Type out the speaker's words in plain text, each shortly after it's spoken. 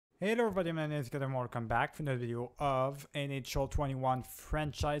Hello everybody, my name is Adam. Welcome back for another video of NHL 21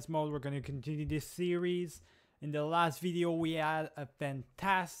 franchise mode. We're going to continue this series. In the last video we had a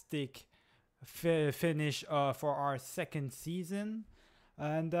fantastic finish for our second season.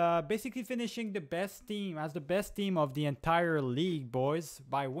 And basically finishing the best team as the best team of the entire league, boys,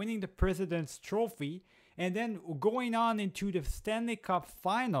 by winning the President's Trophy. And then going on into the Stanley Cup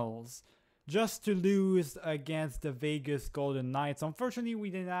Finals. Just to lose against the Vegas Golden Knights. Unfortunately,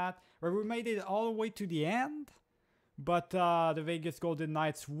 we did not. Or we made it all the way to the end. But the Vegas Golden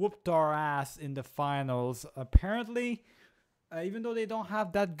Knights whooped our ass in the finals. Apparently, even though they don't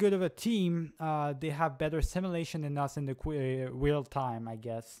have that good of a team, they have better simulation than us in the real time, I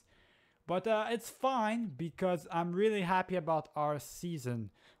guess. But it's fine because I'm really happy about our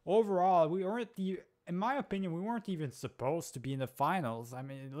season. Overall, we weren't in my opinion, we weren't even supposed to be in the finals. I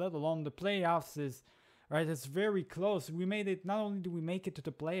mean, let alone the playoffs is, right, it's very close. We made it, not only do we make it to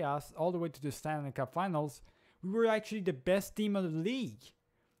the playoffs, all the way to the Stanley Cup Finals, we were actually the best team of the league.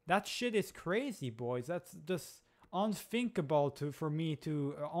 That shit is crazy, boys. That's just unthinkable for me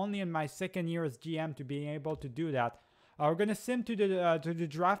to, only in my second year as GM to be able to do that. We're going to sim to the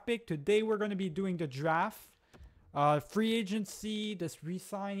draft pick. Today we're going to be doing the draft. Free agency, this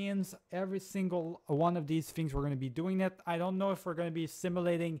re-signings, every single one of these things we're going to be doing it. I don't know if we're going to be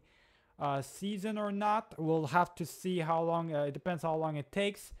simulating season or not. We'll have to see how long, it depends how long it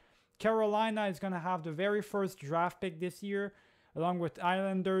takes. Carolina is going to have the very first draft pick this year, along with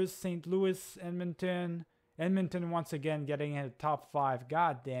Islanders, St. Louis, Edmonton. Edmonton once again getting in the top 5.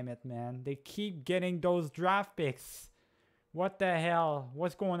 God damn it, man. They keep getting those draft picks. What the hell?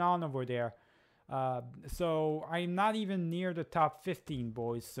 What's going on over there? So I'm not even near the top 15,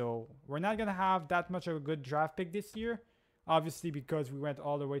 boys. So we're not going to have that much of a good draft pick this year. Obviously, because we went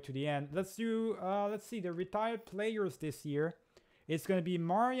all the way to the end. Let's see, the retired players this year. It's going to be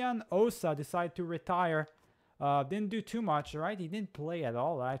Marian Osa decided to retire. Didn't do too much, right? He didn't play at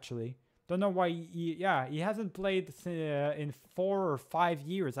all, actually. Don't know why. He hasn't played in 4 or 5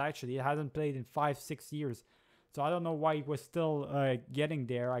 years, actually. He hasn't played in 5-6 years. So I don't know why he was still getting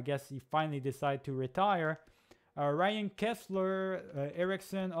there. I guess he finally decided to retire. Ryan Kessler,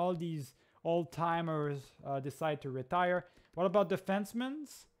 Eriksson, all these old-timers decide to retire. What about defensemen?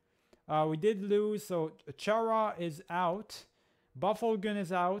 We did lose. So Chara is out. Byfuglien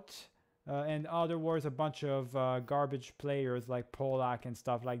is out. And otherwise a bunch of garbage players like Polak and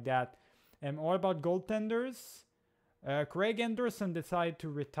stuff like that. And what about goaltenders? Craig Anderson decided to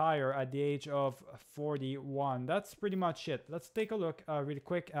retire at the age of 41. That's pretty much it. Let's take a look really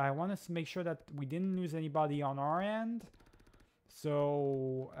quick. I want to make sure that we didn't lose anybody on our end.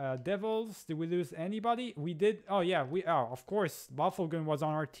 So, Devils, did we lose anybody? We did. Oh, yeah. Of course, Byfuglien was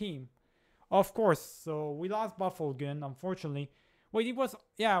on our team. Of course. So, we lost Byfuglien, unfortunately. Wait, he was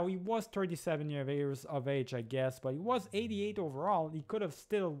 37 years of age, I guess. But he was 88 overall. He could have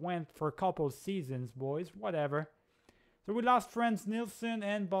still went for a couple of seasons, boys. Whatever. So we lost Frans Nielsen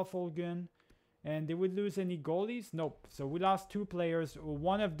and Byfuglien. And did we lose any goalies? Nope. So we lost 2 players.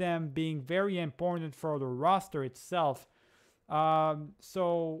 One of them being very important for the roster itself. He's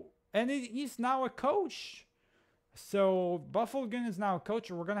now a coach. So Byfuglien is now a coach.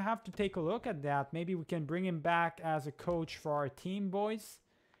 We're going to have to take a look at that. Maybe we can bring him back as a coach for our team, boys.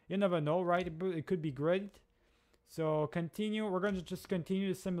 You never know, right? It could be great. So continue. We're going to just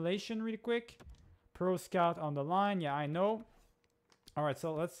continue the simulation really quick. Pro Scout on the line. Yeah, I know. All right,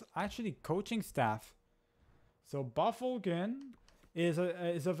 so let's actually coaching staff. So Byfuglien is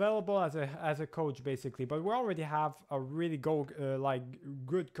available as a coach basically, but we already have a really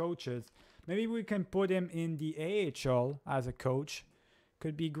good coaches. Maybe we can put him in the AHL as a coach.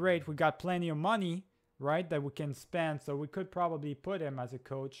 Could be great. We got plenty of money, right, that we can spend, so we could probably put him as a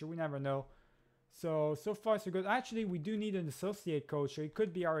coach. We never know. So far so good. Actually, we do need an associate coach, so he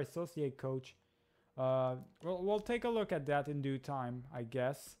could be our associate coach. We'll take a look at that in due time, I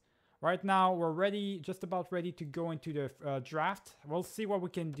guess. Right now, we're just about ready to go into the draft. We'll see what we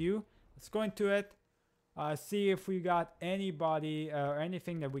can do. Let's go into it. See if we got anybody or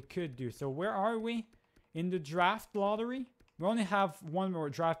anything that we could do. So where are we? In the draft lottery? We only have one more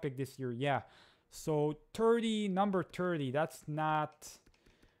draft pick this year. Yeah. So number 30. That's not...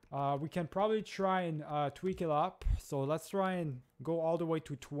 we can probably try and tweak it up. So let's try and go all the way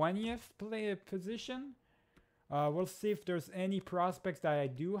to 20th position. We'll see if there's any prospects that I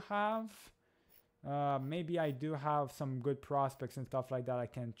do have. Maybe I do have some good prospects and stuff like that I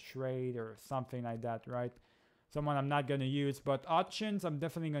can trade or something like that, right? Someone I'm not going to use. But options, I'm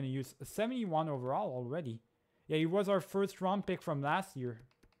definitely going to use 71 overall already. Yeah, he was our first round pick from last year.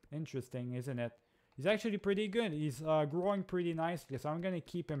 Interesting, isn't it? He's actually pretty good. He's growing pretty nicely, so I'm going to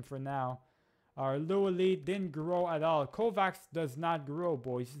keep him for now. Our low elite didn't grow at all. Kovacs does not grow,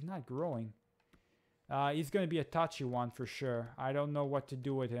 boys. He's not growing. He's going to be a touchy one for sure. I don't know what to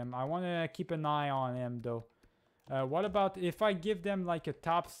do with him. I want to keep an eye on him, though. What about if I give them like a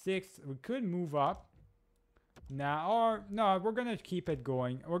top 6? We could move up. Now, or no, we're going to keep it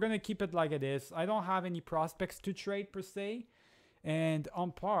going. We're going to keep it like it is. I don't have any prospects to trade per se. And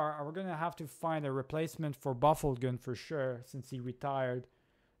on par, we're going to have to find a replacement for Byfuglien for sure since he retired.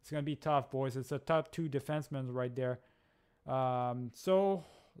 It's going to be tough, boys. It's a top 2 defenseman right there. So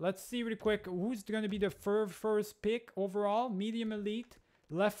let's see really quick. Who's going to be the first pick overall? Medium elite.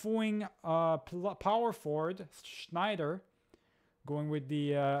 Left wing power forward, Schneider. Going with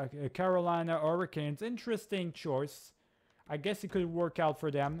the Carolina Hurricanes. Interesting choice. I guess it could work out for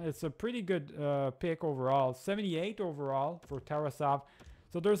them. It's a pretty good pick overall. 78 overall for Tarasov.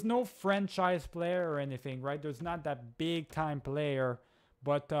 So there's no franchise player or anything, right? There's not that big time player.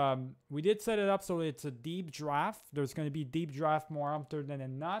 But we did set it up so it's a deep draft. There's going to be deep draft more often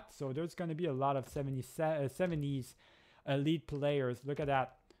than not. So there's going to be a lot of 70s elite players. Look at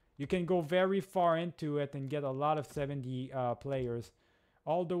that. You can go very far into it and get a lot of 70 players.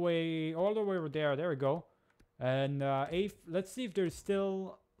 All the way over there. There we go. And let's see if there's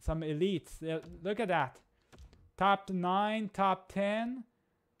still some elites. Look at that. Top 9, top 10.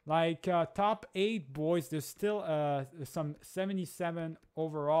 Like top 8, boys. There's still some 77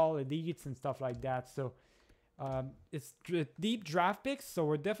 overall elites and stuff like that. So it's deep draft picks. So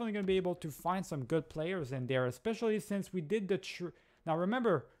we're definitely going to be able to find some good players in there. Especially since we did the... Now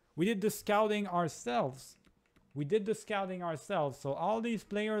remember, we did the scouting ourselves. So all these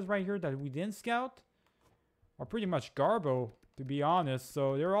players right here that we didn't scout are pretty much garbo, to be honest.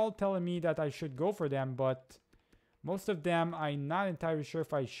 So they're all telling me that I should go for them, but most of them, I'm not entirely sure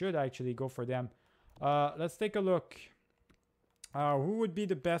if I should actually go for them. Let's take a look. Who would be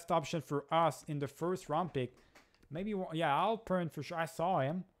the best option for us in the first round pick? Maybe, yeah, Alpern for sure. I saw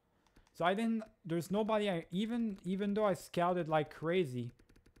him. So I didn't, there's nobody, even though I scouted like crazy.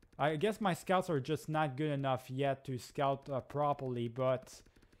 I guess my scouts are just not good enough yet to scout properly, but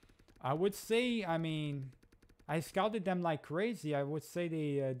I would say, I mean, I scouted them like crazy. I would say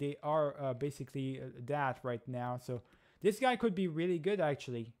they are basically that right now. So this guy could be really good,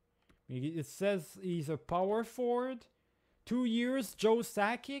 actually. It says he's a power forward. 2 years, Joe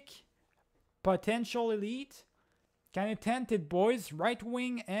Sakic. Potential elite. Kind of talented, boys. Right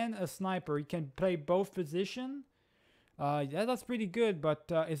wing and a sniper. He can play both positions. Yeah, that's pretty good,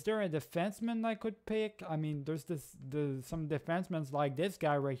 but is there a defenseman I could pick? I mean, there's some defensemen like this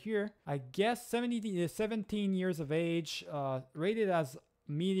guy right here. I guess 17 years of age, rated as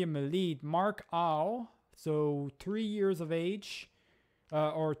medium elite, Mark Au. So 3 years of age,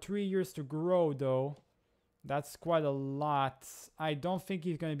 or 3 years to grow though. That's quite a lot. I don't think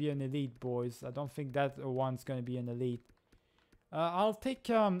he's going to be an elite, boys. I don't think that one's going to be an elite. I'll take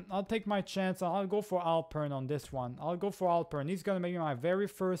my chance. I'll go for Alpern on this one. I'll go for Alpern. He's gonna be my very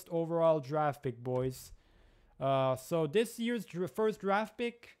first overall draft pick, boys. So this year's first draft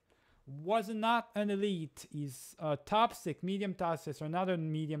pick was not an elite. He's top 6, medium top 6, or another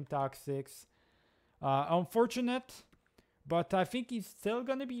medium top 6. Unfortunate, but I think he's still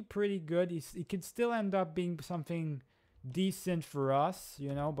gonna be pretty good. He could still end up being something decent for us,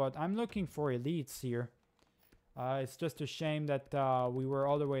 you know. But I'm looking for elites here. It's just a shame that we were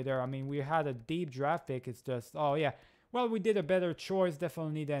all the way there. I mean, we had a deep draft pick. It's just, oh yeah. Well, we did a better choice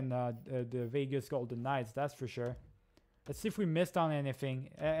definitely than the Vegas Golden Knights. That's for sure. Let's see if we missed on anything.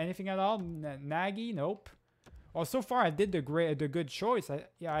 Anything at all? Nagy? Nope. Oh, so far I did the good choice.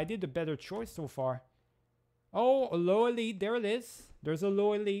 Yeah, I did the better choice so far. Oh, a low elite. There it is. There's a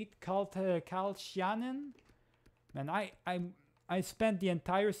low elite. Cal Shannon. Man, I spent the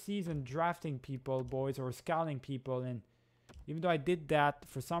entire season drafting people, boys, or scouting people, and even though I did that,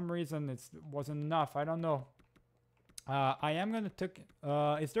 for some reason it wasn't enough. I don't know. I am gonna take.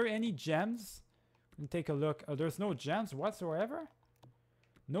 Is there any gems? Let me take a look. There's no gems whatsoever.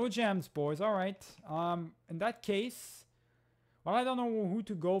 No gems, boys. All right. In that case, well, I don't know who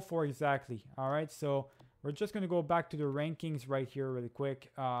to go for exactly. All right, so we're just gonna go back to the rankings right here really quick.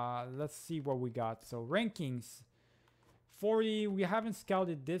 Let's see what we got. So rankings. 40, we haven't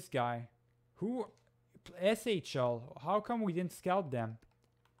scouted this guy. Who? SHL. How come we didn't scout them?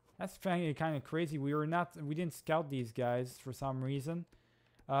 That's kind of crazy. We didn't scout these guys for some reason.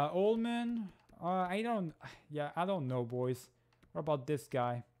 Ullman. I don't know, boys. What about this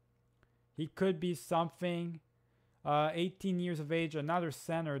guy? He could be something. 18 years of age, another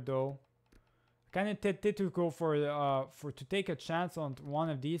center though. Kind of tempted to go to take a chance on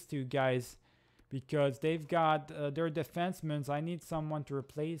one of these two guys. because they've got their defensemen. I need someone to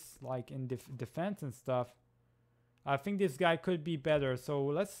replace, like in defense and stuff. I think this guy could be better. So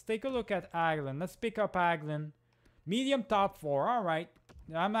let's take a look at Aglin. Let's pick up Aglin. Medium top 4. All right.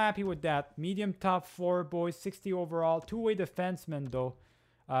 I'm happy with that. Medium top 4, boys. 60 overall. Two-way defenseman, though.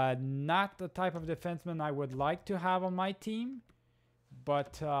 Not the type of defenseman I would like to have on my team.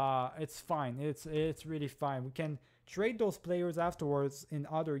 But it's fine. It's really fine. We can trade those players afterwards in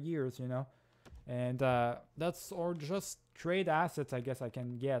other years, you know. And that's, or just trade assets, I guess I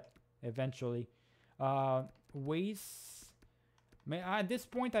can get eventually. Waste. At this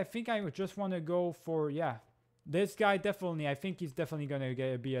point, I think I would just want to go for, yeah. This guy definitely, I think he's definitely going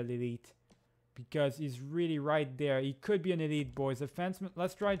to be an elite. Because he's really right there. He could be an elite, boys. Defenseman.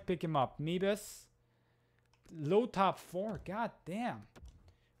 Let's try to pick him up. Mebus. Low top 4. God damn.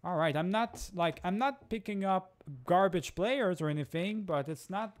 Alright, I'm not picking up garbage players or anything. But it's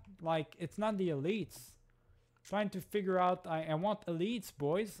not like, it's not the elites. Trying to figure out, I want elites,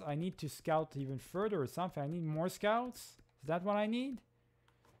 boys. I need to scout even further or something. I need more scouts. Is that what I need?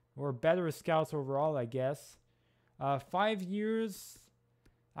 Or better scouts overall, I guess. 5 years.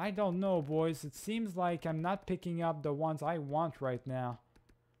 I don't know, boys. It seems like I'm not picking up the ones I want right now.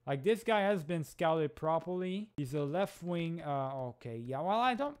 Like, this guy has been scouted properly. He's a left wing. Okay, yeah. Well,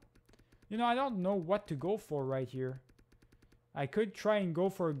 I don't know what to go for right here. I could try and go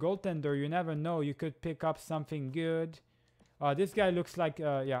for a goaltender. You never know. You could pick up something good. This guy looks like,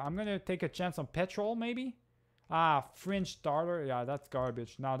 yeah, I'm going to take a chance on Petrol, maybe. Fringe starter. Yeah, that's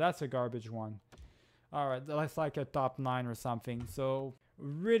garbage. Now, that's a garbage one. All right, that's like a top 9 or something. So,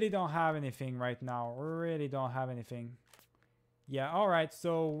 really don't have anything right now. Really don't have anything. Yeah, all right.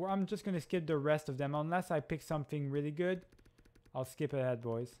 So, I'm just going to skip the rest of them. Unless I pick something really good, I'll skip ahead,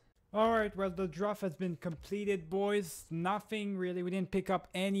 boys. Alright, well, the draft has been completed, boys. Nothing really. We didn't pick up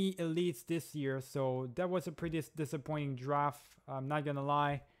any elites this year, so that was a pretty disappointing draft. I'm not gonna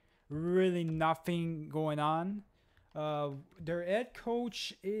lie. Really nothing going on. Their head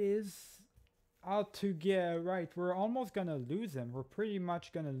coach is out to get right. We're almost gonna lose him. We're pretty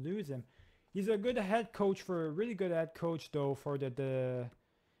much gonna lose him. He's a good head coach, for a really good head coach, though, for the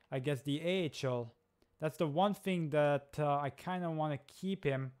I guess the AHL. That's the one thing that I kind of want to keep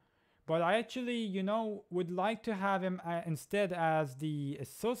him. But I actually, you know, would like to have him instead as the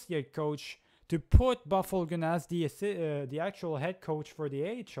associate coach, to put Byfuglien as the actual head coach for the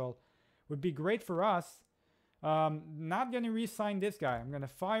AHL. Would be great for us. Not going to re-sign this guy. I'm going to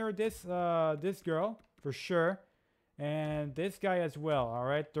fire this girl for sure. And this guy as well, all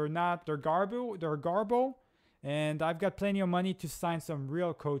right? They're garbo. And I've got plenty of money to sign some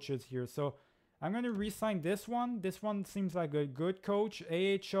real coaches here. So I'm going to re-sign this one. This one seems like a good coach.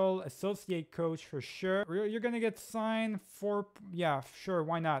 AHL associate coach for sure. You're going to get signed for... Yeah, sure.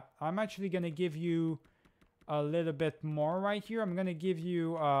 Why not? I'm actually going to give you a little bit more right here. I'm going to give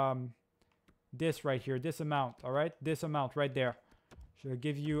you this right here. This amount. All right? This amount right there. Should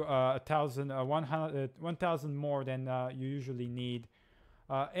give you 1,000 more than you usually need.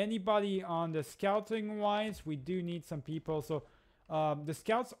 Anybody on the scouting wise? We do need some people. So... the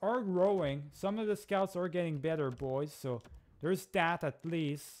scouts are growing. Some of the scouts are getting better, boys. So there's that at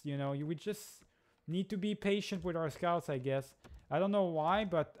least. You know, we just need to be patient with our scouts, I guess. I don't know why,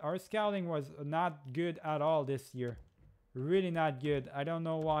 but our scouting was not good at all this year. Really not good. I don't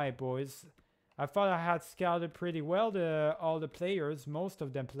know why, boys. I thought I had scouted pretty well all the players. Most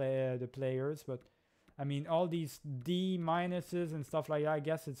of them the players. But, I mean, all these D minuses and stuff like that, I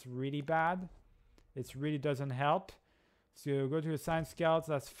guess it's really bad. It really doesn't help. So go to assign scouts,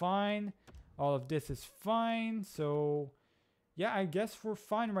 that's fine. All of this is fine. So yeah, I guess we're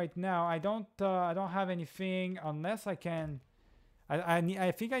fine right now. I don't have anything unless I can.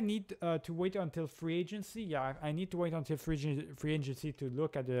 I think I need to wait until free agency. Yeah, I need to wait until free agency to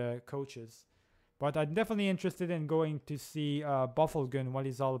look at the coaches. But I'm definitely interested in going to see Byfuglien, what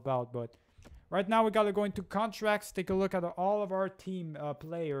he's all about. But right now we gotta go into contracts. Take a look at all of our team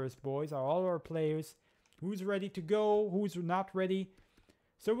players, boys. All our players. Who's ready to go? Who's not ready?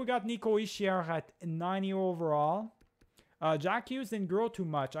 So we got Nico Hischier at 90 overall. Jack Hughes didn't grow too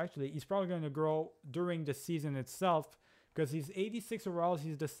much, actually. He's probably going to grow during the season itself because he's 86 overall.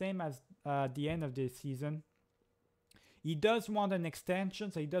 He's the same as the end of the season. He does want an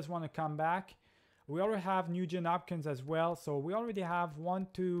extension, so he does want to come back. We already have Nugent Hopkins as well. So we already have 1,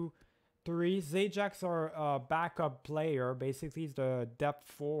 2, 3. Zajak's our backup player. Basically, he's the depth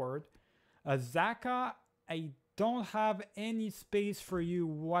forward. Zaka, I don't have any space for you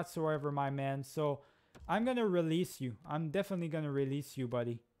whatsoever, my man. So I'm gonna release you. I'm definitely gonna release you,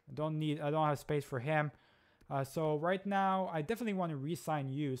 buddy. I don't have space for him. So right now, I definitely want to re-sign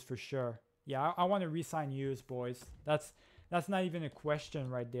Hughes for sure. Yeah, I want to re-sign Hughes, boys. That's not even a question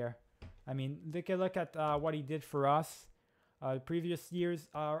right there. I mean, look at what he did for us. Previous years,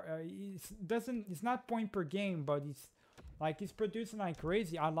 it's not point per game, but he's producing like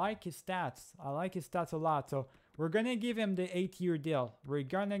crazy. I like his stats. I like his stats a lot. So we're gonna give him the 8-year deal. We're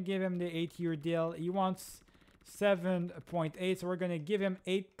gonna give him the 8-year deal. He wants 7.8, so we're gonna give him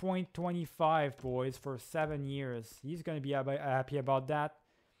 8.25, boys, for 7 years. He's gonna be happy about that.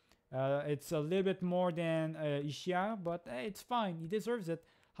 It's a little bit more than Ishia, but hey, it's fine. He deserves it.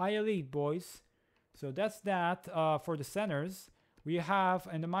 High elite, boys. So that's that for the centers. We have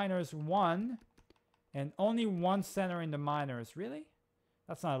in the minors 1 and only 1 center in the minors. Really?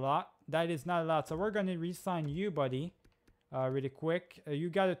 That's not a lot. That is not a lot. So we're going to re-sign you, buddy, really quick. You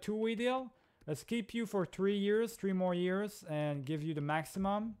got a 2-way deal. Let's keep you for 3 years, 3 more years, and give you the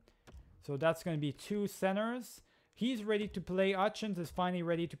maximum. So that's going to be 2 centers. He's ready to play. Hutchins is finally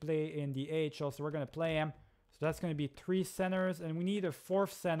ready to play in the AHL, so we're going to play him. So that's going to be 3 centers, and we need a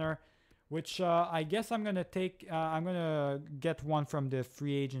 4th center, which I guess I'm going to take. I'm going to get one from the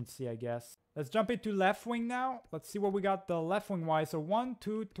free agency, I guess. Let's jump into left wing now. Let's see what we got the left wing wise. So 1,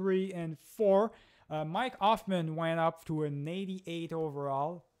 2, 3, and 4. Mike Hoffman went up to an 88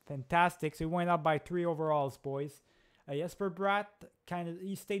 overall. Fantastic. So he went up by 3 overalls, boys. Jesper Bratt,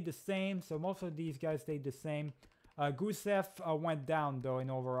 he stayed the same. So most of these guys stayed the same. Gusev went down though in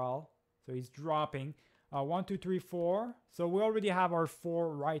overall. So he's dropping. 1, 2, 3, 4. So we already have our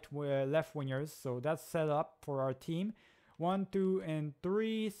 4 left wingers. So that's set up for our team. 1, 2, and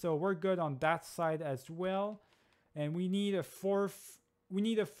 3. So we're good on that side as well. And we need a 4th. We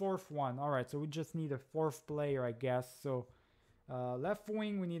need a 4th one. All right. So we just need a 4th player, I guess. So left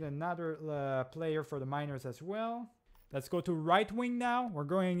wing, we need another player for the minors as well. Let's go to right wing now. We're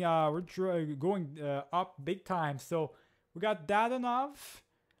going up big time. So we got Dadonov.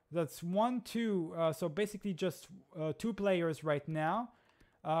 That's 1, 2. So basically just 2 players right now.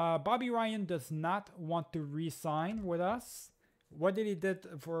 Bobby Ryan does not want to re-sign with us. What did he did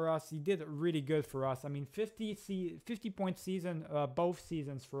for us? He did really good for us. I mean, 50-point season both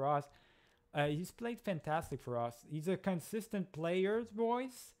seasons for us. He's played fantastic for us. He's a consistent player,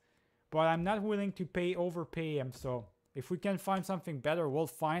 boys. But I'm not willing to overpay him. So if we can find something better, we'll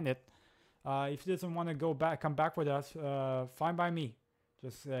find it. If he doesn't want to come back with us, fine by me.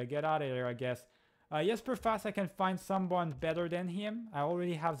 Just get out of there, I guess. Jesper Fast, I can find someone better than him. I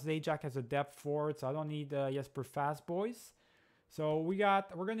already have Zajac as a depth forward, so I don't need Jesper Fast, boys. So we're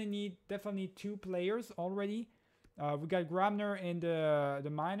gonna need definitely 2 players already. We got Grabner in the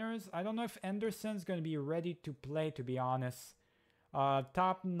minors. I don't know if Anderson's gonna be ready to play, to be honest.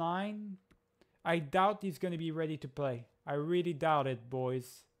 Top 9, I doubt he's gonna be ready to play. I really doubt it,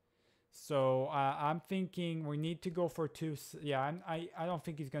 boys. So I'm thinking we need to go for 2. Yeah, I don't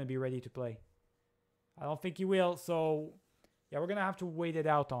think he's going to be ready to play. I don't think he will. So yeah, we're going to have to wait it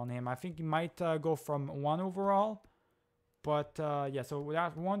out on him. I think he might go from 1 overall. But yeah, so we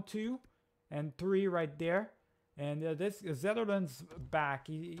have 1, 2, and 3 right there. And this Zetterlund's back.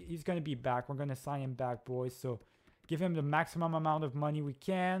 He's going to be back. We're going to sign him back, boys. So give him the maximum amount of money we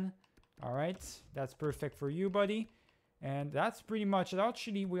can. All right. That's perfect for you, buddy. And that's pretty much it.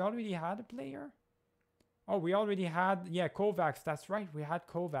 Actually, we already had a player. Oh, we already had, yeah, Kovacs. That's right, we had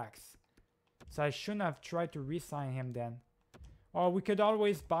Kovacs. So I shouldn't have tried to re-sign him then. Oh, we could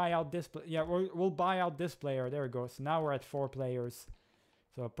always buy out this. Yeah, we'll buy out this player. There we go. So now we're at 4 players.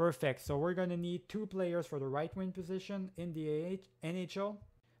 So perfect. So we're gonna need 2 players for the right wing position in the NHL.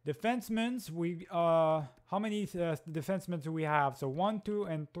 Defensemen, how many defensemen do we have? So 1, 2,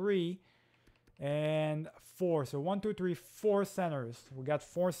 and 3. And 4. So 1, 2, 3, 4 centers. We got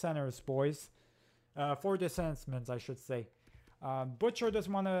 4 centers, boys. 4 defensemen, I should say. Butcher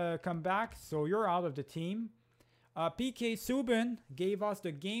doesn't want to come back, so you're out of the team. PK Subban gave us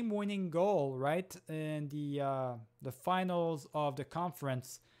the game-winning goal, right, in the finals of the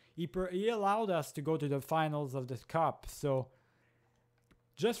conference. He allowed us to go to the finals of the cup. So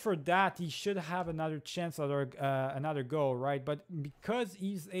just for that, he should have another chance at another goal, right? But because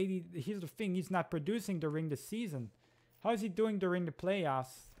he's 80, here's the thing: he's not producing during the season. How is he doing during the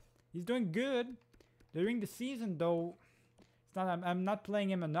playoffs? He's doing good during the season, though. It's not. I'm not playing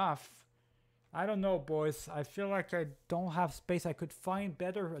him enough. I don't know, boys. I feel like I don't have space. I could find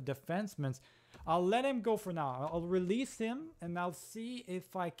better defensemen. I'll let him go for now. I'll release him, and I'll see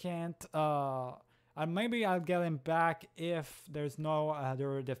if I can't. Maybe I'll get him back if there's no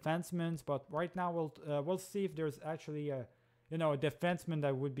other defensemen. But right now, we'll see if there's actually a defenseman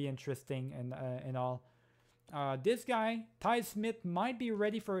that would be interesting and all. This guy, Ty Smith, might be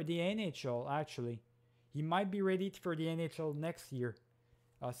ready for the NHL. Actually, he might be ready for the NHL next year.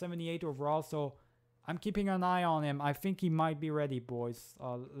 78 overall. So I'm keeping an eye on him. I think he might be ready, boys.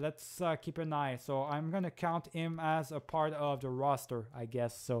 Let's keep an eye. So I'm going to count him as a part of the roster, I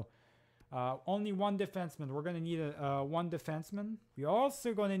guess. So only one defenseman. We're going to need a one defenseman. We're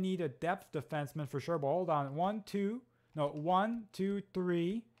also going to need a depth defenseman for sure. But hold on. 1, 2,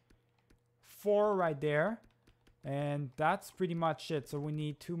 3, 4 right there. And that's pretty much it. So we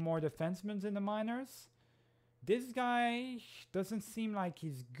need 2 more defensemen in the minors. This guy doesn't seem like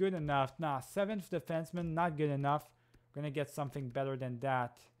he's good enough. Nah, 7th defenseman, not good enough. We're going to get something better than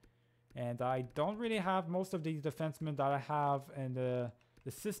that. And I don't really have most of these defensemen that I have in the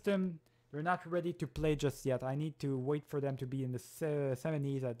system. They're not ready to play just yet. I need to wait for them to be in the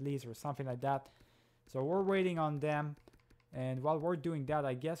 70s at least or something like that. So we're waiting on them. And while we're doing that,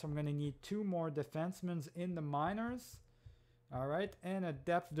 I guess I'm going to need 2 more defensemen in the minors. All right, and a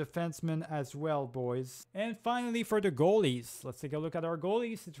depth defenseman as well, boys. And finally, for the goalies, let's take a look at our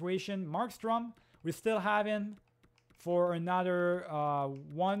goalie situation. Markstrom, we still have him for another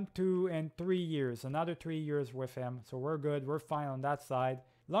 1, 2, and 3 years. Another 3 years with him. So we're good. We're fine on that side.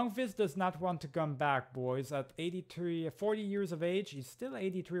 Longfist does not want to come back, boys. At 40 years of age. He's still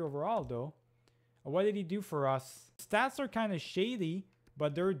 83 overall, though. What did he do for us? Stats are kind of shady,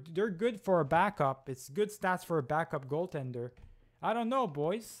 but they're good for a backup. It's good stats for a backup goaltender. I don't know,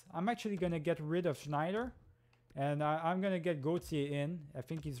 boys. I'm actually going to get rid of Schneider. And I'm going to get Gauthier in. I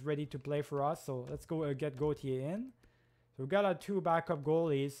think he's ready to play for us. So let's go get Gauthier in. So we've got our 2 backup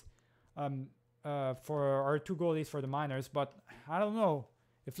goalies for our 2 goalies for the minors. But I don't know.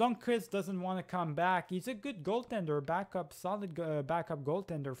 If Lundqvist doesn't want to come back, he's a good goaltender, solid backup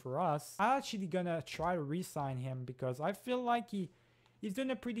goaltender for us. I'm actually going to try to re-sign him because I feel like he's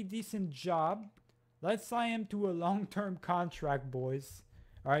doing a pretty decent job. Let's sign him to a long-term contract, boys.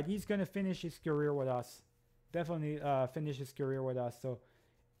 All right, he's going to finish his career with us. Definitely finish his career with us. So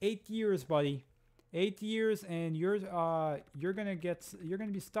 8 years, buddy. 8 years, and you're going to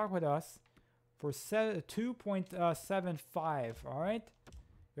be stuck with us for 2.75, all right?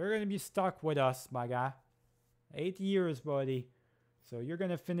 You're going to be stuck with us, my guy. 8 years, buddy. So you're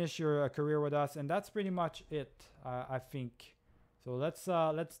going to finish your career with us. And that's pretty much it, I think. So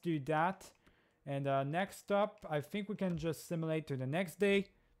let's do that. And next up, I think we can just simulate to the next day. I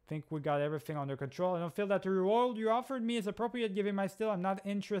think we got everything under control. I don't feel that the reward you offered me is appropriate given my skill. I'm not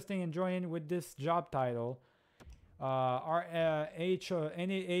interested in joining with this job title. Our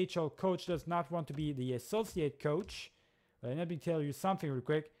NHL coach does not want to be the associate coach. Let me tell you something real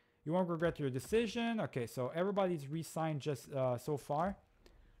quick. You won't regret your decision. Okay, so everybody's re-signed just so far.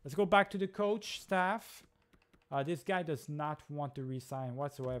 Let's go back to the coach staff. This guy does not want to re-sign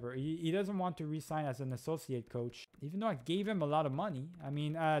whatsoever. He doesn't want to re-sign as an associate coach. Even though I gave him a lot of money. I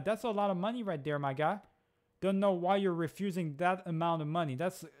mean, that's a lot of money right there, my guy. Don't know why you're refusing that amount of money.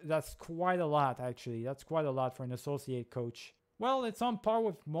 That's quite a lot, actually. That's quite a lot for an associate coach. Well, it's on par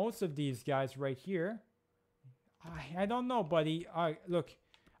with most of these guys right here. I don't know, buddy. Look,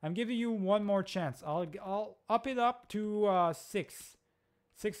 I'm giving you one more chance. I'll up it up to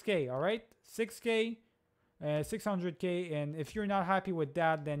 6K, all right? 6K, 600K, and if you're not happy with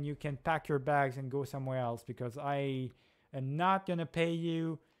that, then you can pack your bags and go somewhere else because I am not gonna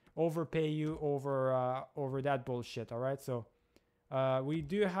overpay you over that bullshit, all right? So we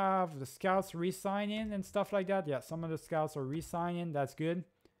do have the scouts re-signing and stuff like that. Yeah, some of the scouts are re-signing. That's good.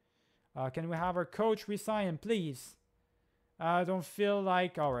 Can we have our coach resign, please? I don't feel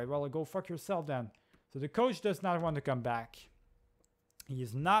like... Alright, well, go fuck yourself then. So the coach does not want to come back. He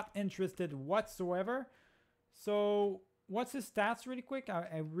is not interested whatsoever. So what's his stats really quick?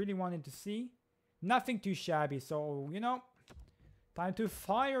 I really wanted to see. Nothing too shabby. So, you know, time to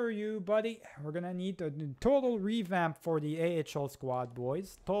fire you, buddy. We're going to need a total revamp for the AHL squad,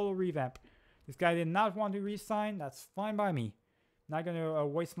 boys. Total revamp. This guy did not want to resign. That's fine by me. Not going to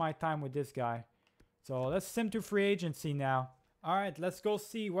waste my time with this guy. So let's sim to free agency now. All right, let's go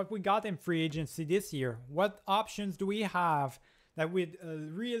see what we got in free agency this year. What options do we have that would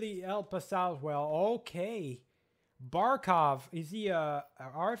really help us out? Well, okay. Barkov, is he a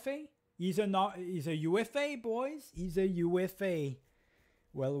RFA? He's a UFA, boys. He's a UFA.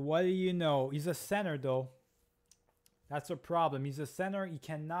 Well, what do you know? He's a center, though. That's a problem. He's a center. He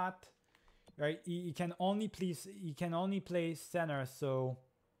cannot... Right, he can only play center, so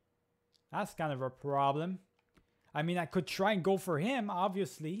that's kind of a problem. I mean, I could try and go for him,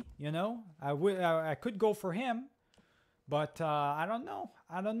 obviously, you know. I could go for him, but I don't know.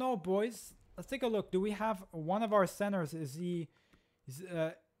 I don't know, boys. Let's take a look. Do we have one of our centers? Do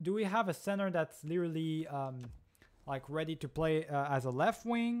we have a center that's literally like ready to play as a left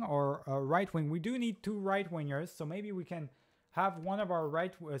wing or a right wing? We do need 2 right wingers, so maybe we can have one of our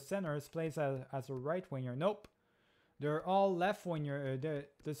right centers plays as a right winger. Nope. They're all left winger.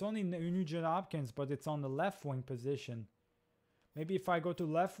 There's only Nugent Hopkins, but it's on the left wing position. Maybe if I go to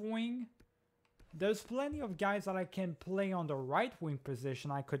left wing, there's plenty of guys that I can play on the right wing position.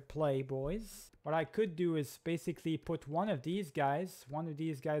 I could play, boys. What I could do is basically put one of these guys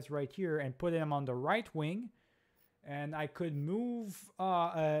right here, and put him on the right wing. And I could move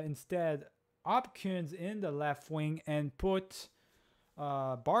instead Hopkins in the left wing and put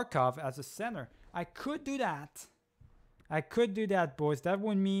Barkov as a center. I could do that. Boys. That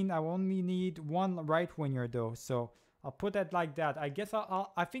would mean I only need one right winger though. So I'll put that like that. I guess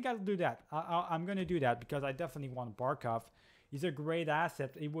I think I'll do that. I'm going to do that because I definitely want Barkov. He's a great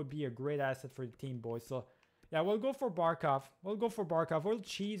asset. It would be a great asset for the team, boys. So yeah, we'll go for Barkov. We'll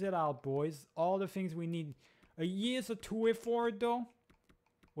cheese it out, boys. All the things we need. He is a two-way forward though,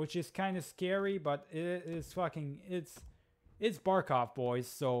 which is kind of scary, but it's Barkov, boys.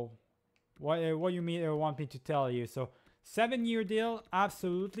 So what you mean want me to tell you? So 7-year deal,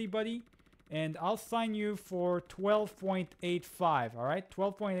 absolutely, buddy. And I'll sign you for 12.85, all right?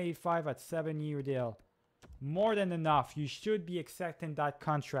 12.85 at 7-year deal. More than enough. You should be accepting that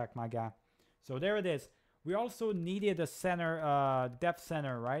contract, my guy. So there it is. We also needed a center, depth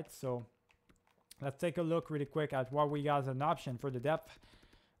center, right? So let's take a look really quick at what we got as an option for the depth.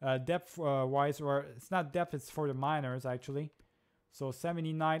 Depth-wise, or it's not depth, it's for the minors, actually. So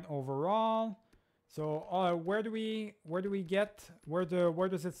 79 overall. So where does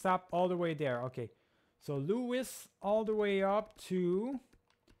it stop? All the way there. Okay. So Lewis all the way up to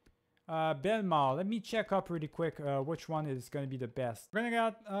Belmont. Let me check up really quick which one is going to be the best. We're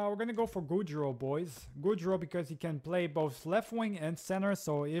gonna go for Goudreau, boys. Goudreau because he can play both left wing and center,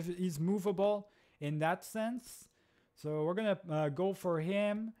 so if he's movable in that sense. So we're gonna go for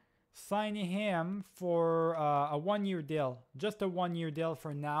him, signing him for a 1-year deal, just a 1-year deal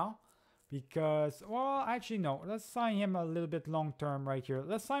for now. Because, well, actually, no. Let's sign him a little bit long-term right here.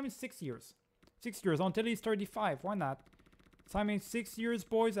 Let's sign him 6 years. 6 years until he's 35. Why not? Sign him 6 years,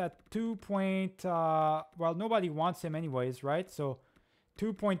 boys, at 2. Well, nobody wants him anyways, right? So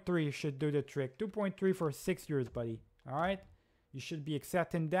 2.3 should do the trick. 2.3 for 6 years, buddy. All right? You should be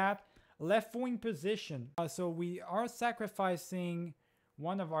accepting that. Left wing position. So we are sacrificing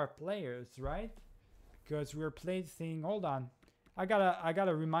one of our players, right? Because we're placing... Hold on. I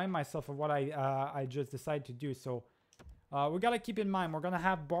gotta remind myself of what I just decided to do. So we gotta keep in mind we're gonna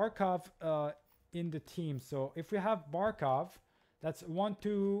have Barkov in the team. So if we have Barkov, that's 1,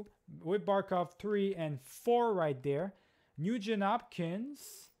 2 with Barkov, 3 and 4 right there. Nugent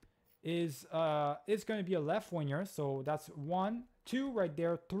Hopkins is gonna be a left winger. So that's 1, 2 right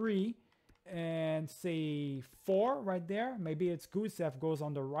there, 3 and say 4 right there. Maybe it's Gusev goes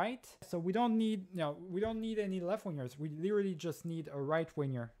on the right. So we don't need any left wingers. We literally just need a right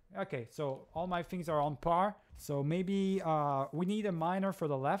winger. Okay, so all my things are on par. So maybe we need a minor for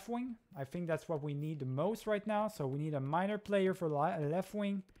the left wing. I think that's what we need the most right now. So we need a minor player for the left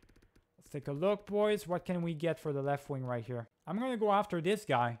wing. Let's take a look, boys. What can we get for the left wing right here? I'm gonna go after this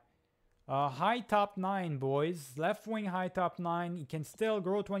guy. High top 9, boys. Left wing, high top 9. He can still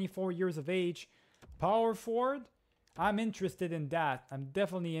grow, 24 years of age. Power forward. I'm interested in that. I'm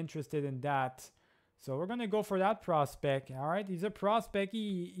definitely interested in that. So we're going to go for that prospect. All right. He's a prospect.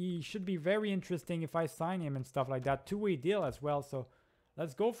 He should be very interesting if I sign him and stuff like that. 2-way deal as well. So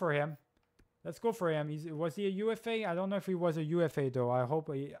let's go for him. Let's go for him. Was he a UFA? I don't know if he was a UFA though. I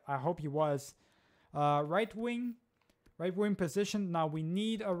hope he was. Right wing. Right wing position. Now we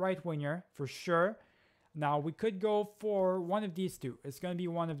need a right winger for sure. Now we could go for one of these two. It's going to be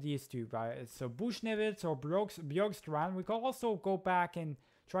one of these two, right? So Bushnevitz or Bjorkstrand. We could also go back and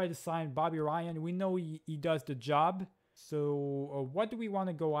try to sign Bobby Ryan. We know he does the job. So what do we want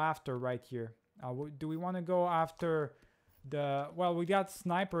to go after right here? Do we want to go after the... Well, we got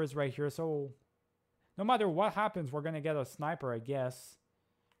snipers right here. So no matter what happens, we're going to get a sniper, I guess.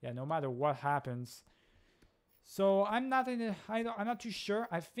 Yeah, no matter what happens. So I'm not too sure.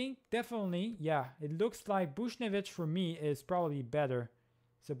 I think definitely, yeah, it looks like Bushnevich for me is probably better.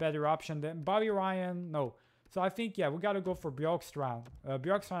 It's a better option than Bobby Ryan. No. So I think, yeah, we got to go for Bjorkstrand.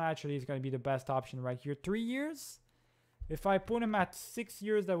 Bjorkstrand actually is going to be the best option right here. 3 years. If I put him at 6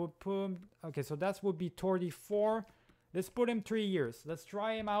 years, that would put him... Okay, so that would be 34. Let's put him 3 years. Let's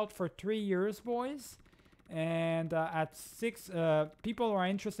try him out for 3 years, boys. And at 6, people are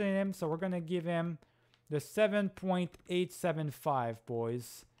interested in him, so we're going to give him the 7.875,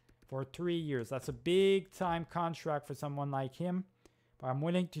 boys, for 3 years. That's a big time contract for someone like him, but I'm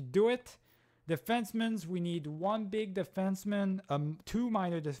willing to do it. Defensemen, we need 1 big defenseman, 2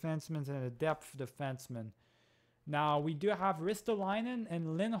 minor defensemen, and a depth defenseman. Now we do have Ristolainen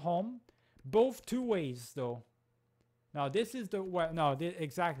and Lindholm, both two ways though. Now this is the where no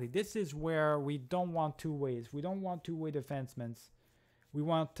exactly this is where we don't want two ways. We don't want two-way defensemen. We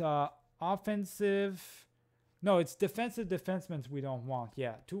want offensive. No, it's defensive defensemen we don't want.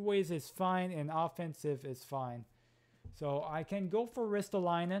 Yeah, two ways is fine and offensive is fine. So I can go for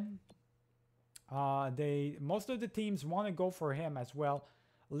Ristolainen. Most of the teams want to go for him as well.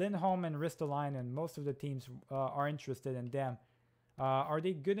 Lindholm and Ristolainen, most of the teams are interested in them. Are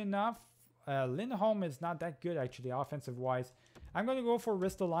they good enough? Lindholm is not that good actually, offensive wise. I'm gonna go for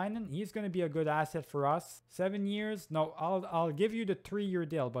Ristolainen. He's gonna be a good asset for us. 7 years. No, I'll give you the 3-year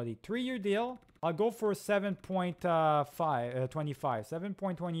deal, buddy. 3-year deal. I'll go for 7.25.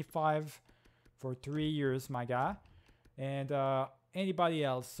 7.25 for 3 years, my guy. And anybody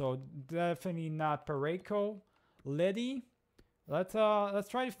else? So definitely not Parayko. Leddy. Let's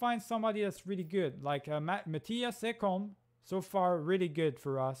try to find somebody that's really good. Like Matthias Ekholm. So far, really good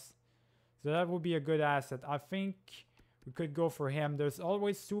for us. So that would be a good asset. I think we could go for him. There's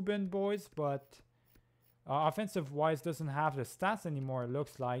always Subban, boys, but offensive-wise doesn't have the stats anymore, it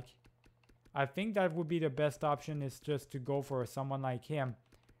looks like. I think that would be the best option is just to go for someone like him.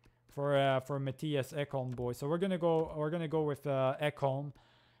 For Matthias Ekholm, boys. So we're gonna go with Ekholm.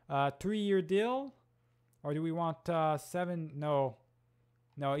 3-year deal. Or do we want 7? No.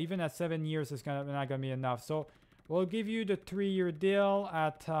 No, even at 7 years it's not gonna be enough. So we'll give you the 3-year deal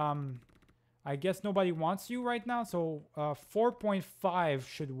at I guess nobody wants you right now, so 4.5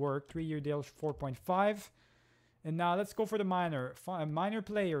 should work. 3-year deal, 4.5. And now let's go for the minor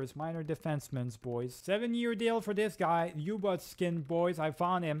players, minor defensemen, boys. 7-year deal for this guy, Byfuglien, boys. I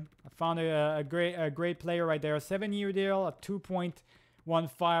found him. I found a great player right there. 7-year deal at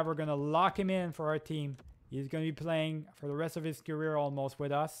 2.15. We're gonna lock him in for our team. He's gonna be playing for the rest of his career almost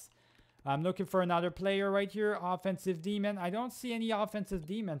with us. I'm looking for another player right here. Offensive D-man. I don't see any offensive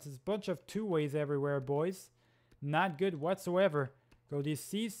D-men. It's a bunch of two-ways everywhere, boys. Not good whatsoever. Go to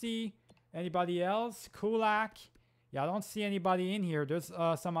CC. Anybody else? Kulak. Yeah, I don't see anybody in here. There's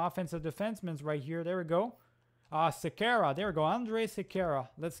some offensive defensemen right here. There we go. Sekera. There we go. Andre Sekera.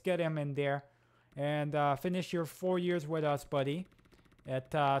 Let's get him in there. And finish your 4 years with us, buddy. At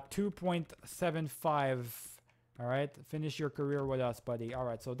 2.75. All right, finish your career with us, buddy. All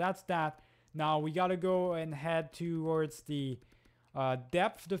right, so that's that. Now we got to go and head towards the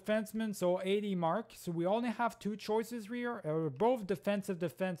depth defenseman, so 80 mark. So we only have 2 choices here. We're both defensive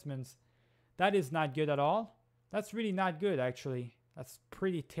defensemen. That is not good at all. That's really not good, actually. That's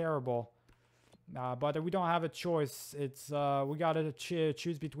pretty terrible. But we don't have a choice. It's we got to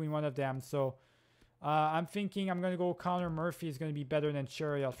choose between one of them. So I'm thinking I'm going to go Connor Murphy is going to be better than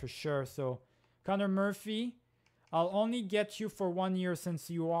Chariot for sure. So Connor Murphy. I'll only get you for 1 year since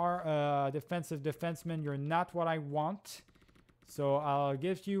you are a defensive defenseman. You're not what I want. So I'll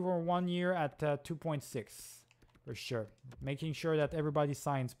give you for 1 year at 2.6 for sure. Making sure that everybody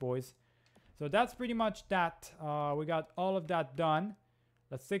signs, boys. So that's pretty much that. We got all of that done.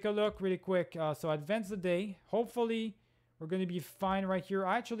 Let's take a look really quick. So advance the day. Hopefully we're going to be fine right here.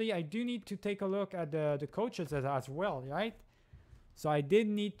 Actually, I do need to take a look at the coaches as well, right? So I did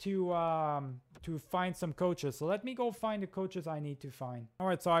need to find some coaches. So let me go find the coaches I need to find. All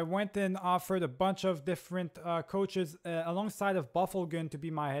right, so I went and offered a bunch of different coaches alongside of Byfuglien to be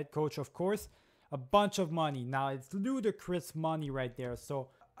my head coach, of course. A bunch of money. Now, it's ludicrous money right there. So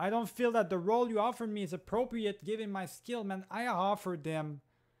I don't feel that the role you offered me is appropriate given my skill, man. I offered them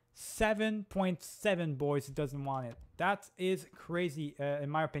 7.7, boys. It doesn't want it. That is crazy, in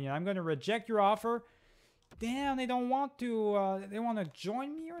my opinion. I'm going to reject your offer. Damn, they don't want to, they want to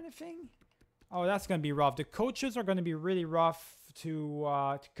join me or anything? Oh, that's going to be rough. The coaches are going to be really rough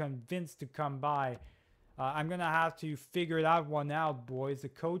to convince to come by. I'm going to have to figure that one out, boys. The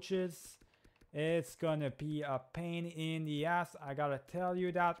coaches, it's going to be a pain in the ass. I got to tell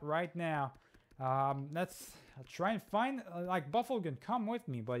you that right now. Let's try and find, like, Byfuglien, come with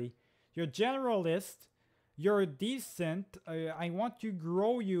me, buddy. You're generalist. You're decent. I want to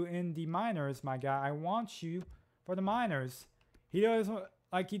grow you in the minors, my guy. I want you for the minors. He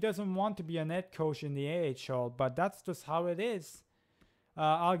doesn't want to be a net coach in the AHL, but that's just how it is.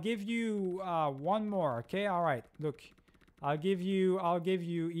 I'll give you one more, okay? All right. Look, I'll give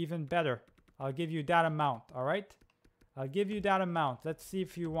you even better. I'll give you that amount, all right? I'll give you that amount. Let's see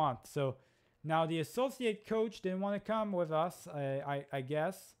if you want. So now the associate coach didn't want to come with us, I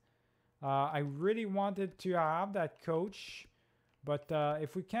guess. I really wanted to have that coach, but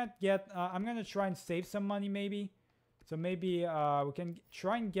if we can't get, I'm gonna try and save some money maybe. So maybe we can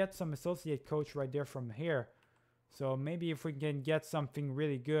try and get some associate coach right there from here. So maybe if we can get something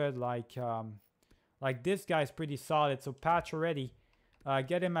really good, like Like this guy's pretty solid. So patch already.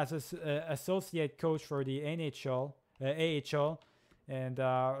 Get him as an associate coach for the NHL, AHL. And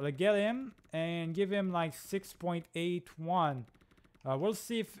like get him and give him like 6.81. We'll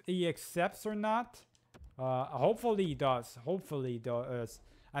see if he accepts or not. Hopefully he does. Hopefully he does.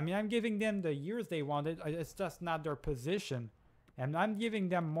 I mean, I'm giving them the years they wanted. It's just not their position. And I'm giving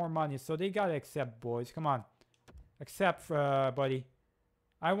them more money. So they gotta accept, boys. Come on. Accept, buddy.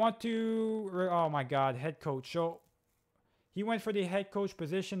 I want to... Oh my god, head coach. So he went for the head coach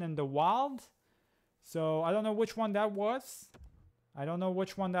position in the Wild. So I don't know which one that was. I don't know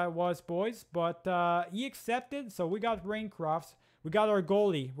which one that was, boys. But he accepted. So we got Raincrofts. We got our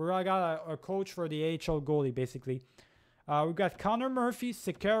goalie. We got a coach for the AHL goalie, basically. We got Connor Murphy,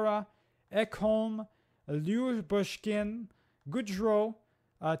 Sekera, Ekholm, Bushkin, Goudreau,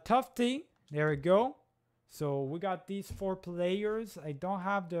 Tufte. There we go. So we got these 4 players. I don't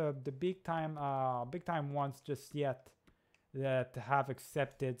have the big time ones just yet that have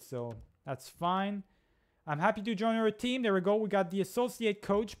accepted. So that's fine. I'm happy to join our team. There we go. We got the associate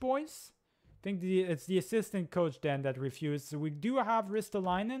coach, boys. I think it's the assistant coach then that refused. So we do have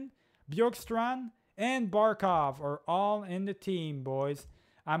Ristolainen, Bjorkstrand, and Barkov are all in the team, boys.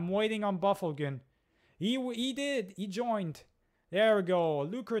 I'm waiting on Byfuglien. He did. He joined. There we go.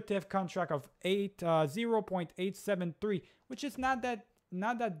 Lucrative contract of 0.873, which is not that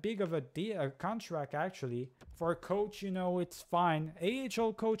big of a contract actually. For a coach, you know, it's fine.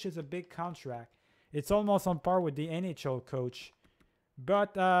 AHL coach is a big contract. It's almost on par with the NHL coach.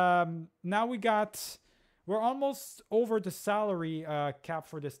 But now we're almost over the salary cap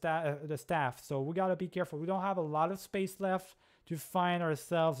for the staff. So we got to be careful. We don't have a lot of space left to find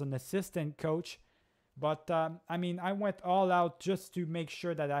ourselves an assistant coach. But I mean, I went all out just to make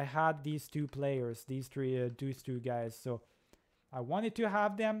sure that I had these 2 players, these two guys. So I wanted to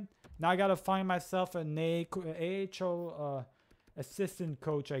have them. Now I got to find myself an AHL assistant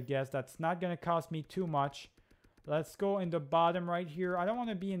coach, I guess. That's not going to cost me too much. Let's go in the bottom right here. I don't want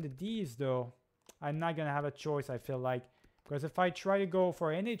to be in the D's though. I'm not going to have a choice, I feel like. Because if I try to go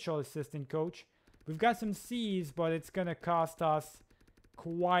for NHL assistant coach, we've got some C's, but it's going to cost us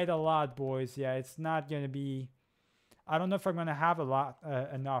quite a lot, boys. Yeah, it's not going to be... I don't know if I'm going to have a lot,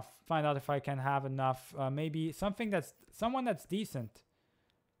 enough. Find out if I can have enough. Maybe someone that's decent.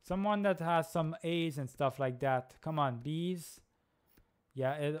 Someone that has some A's and stuff like that. Come on, B's.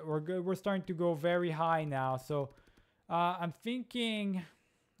 Yeah, we're good. We're starting to go very high now. So I'm thinking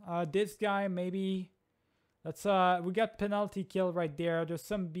this guy maybe. Let's we got penalty kill right there. There's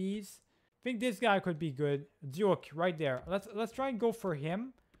some B's. I think this guy could be good. Duke right there. Let's try and go for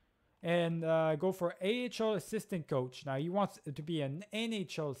him, and go for AHL assistant coach. Now he wants to be an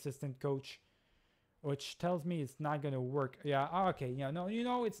NHL assistant coach, which tells me it's not gonna work. Yeah. Okay. Yeah. No. You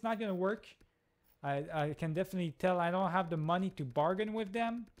know it's not gonna work. I can definitely tell I don't have the money to bargain with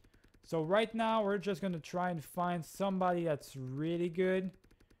them. So right now we're just going to try and find somebody that's really good.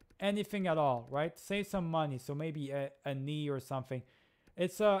 Anything at all, right? Save some money. So maybe a knee or something.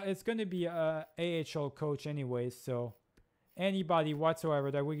 It's going to be a AHL coach anyways. So anybody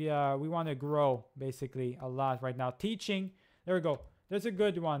whatsoever that we want to grow basically a lot right now. Teaching. There we go. There's a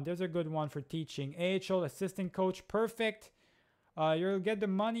good one. There's a good one for teaching. AHL assistant coach. Perfect. You'll get the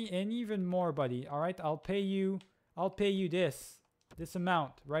money and even more, buddy. All right, I'll pay you this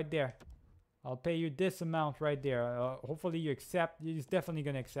amount right there. I'll pay you this amount right there. Hopefully you accept. He's definitely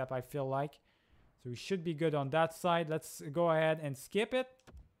gonna accept, I feel like. So we should be good on that side. Let's go ahead and skip it.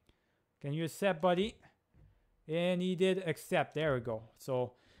 Can you accept, buddy? And he did accept. There we go.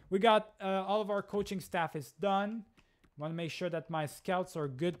 So we got all of our coaching staff is done. Want to make sure that my scouts are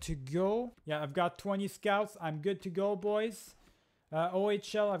good to go. Yeah, I've got 20 scouts. I'm good to go, boys.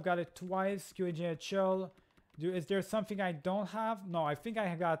 OHL, I've got it twice. QHL. Is there something I don't have? No, I think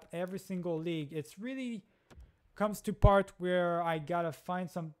I got every single league. It's really comes to part where I gotta find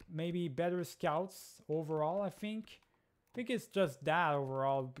some maybe better scouts overall, I think. I think it's just that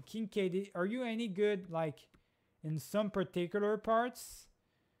overall. Kincaid, are you any good like in some particular parts?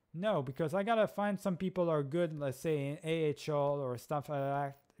 No, because I gotta find some people are good, let's say in AHL or stuff like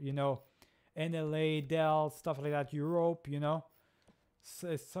that, you know, NLA, Dell, stuff like that, Europe, you know.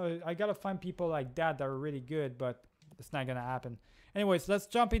 So I gotta find people like that are really good, but it's not gonna happen. Anyways, let's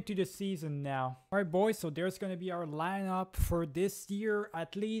jump into the season now. All right, boys, so there's gonna be our lineup for this year,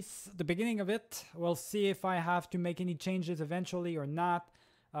 at least the beginning of it. We'll see if I have to make any changes eventually or not.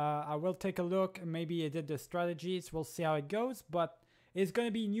 I will take a look. Maybe I did the strategies. We'll see how it goes, but it's going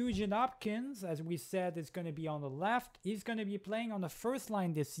to be Nugent Hopkins. As we said, it's going to be on the left. He's going to be playing on the first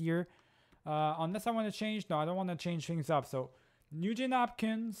line this year. Unless I want to change. No, I don't want to change things up. So Nugent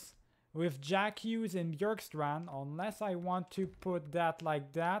Hopkins, with Jack Hughes and Bjorkstrand, unless I want to put that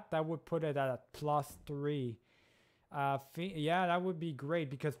like that, that would put it at +3. Yeah, that would be great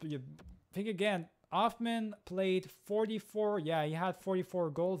because you think again, Hoffman played 44. Yeah, he had 44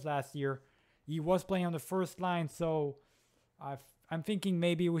 goals last year. He was playing on the first line, so I'm thinking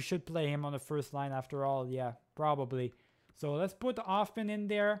maybe we should play him on the first line after all. Yeah, probably. So let's put Hoffman in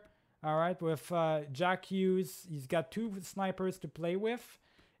there. All right, with Jack Hughes. He's got 2 snipers to play with.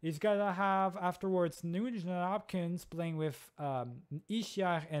 He's got to have afterwards Nugent Hopkins playing with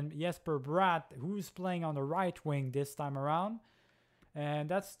Ishar and Jesper Bratt, who's playing on the right wing this time around. And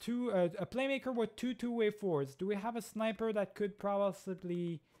that's a playmaker with 2 two-way forwards. Do we have a sniper that could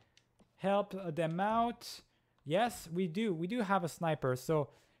possibly help them out? Yes, we do. We do have a sniper. So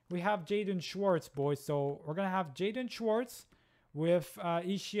we have Jaden Schwartz, boys. So we're going to have Jaden Schwartz with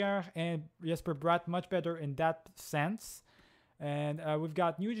Ishar and Jesper Bratt, much better in that sense. And we've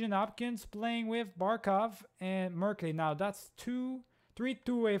got Nugent Hopkins playing with Barkov and Merkley. Now that's 3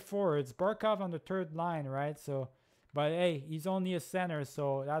 two-way forwards. Barkov on the 3rd line, right? So, but hey, he's only a center,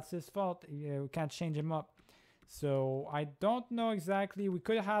 so that's his fault. We can't change him up. So I don't know exactly. We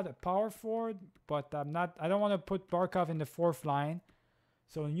could have had a power forward, but I don't want to put Barkov in the 4th line.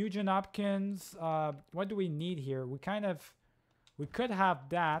 So Nugent Hopkins. What do we need here? We could have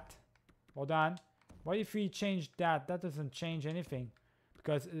that. Hold on. What if we change that? That doesn't change anything.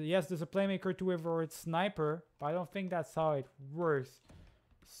 Because, yes, there's a playmaker to whoever it's sniper. But I don't think that's how it works.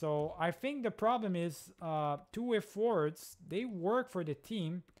 So, I think the problem is two-way forwards. They work for the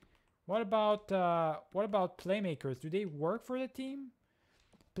team. What about playmakers? Do they work for the team?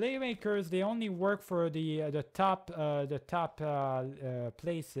 Playmakers, they only work for the top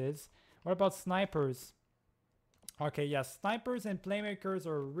places. What about snipers? Okay, yes, snipers and playmakers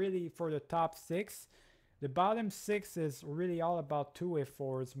are really for the top 6. The bottom 6 is really all about two-way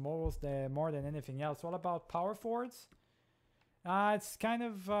forwards, more than anything else. What about power forwards? It's kind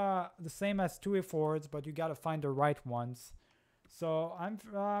of the same as two-way forwards, but you got to find the right ones. So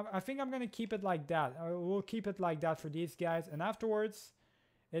I think I'm gonna keep it like that. We'll keep it like that for these guys, and afterwards,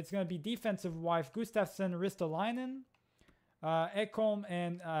 it's gonna be defensive-wise: Gustafsson, Ristolainen, Ekholm,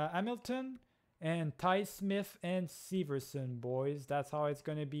 and Hamilton. And Ty Smith and Severson, boys. That's how it's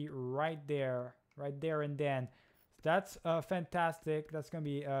going to be right there and then. That's fantastic. That's going to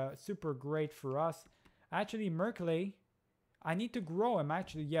be super great for us. Actually, Merkley, I need to grow him,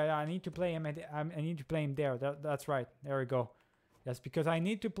 actually. Yeah, I need to play him. I need to play him there. That's right. There we go. Yes, because I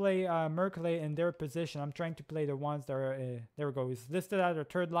need to play Merkley in their position. I'm trying to play the ones that are... there we go. He's listed as a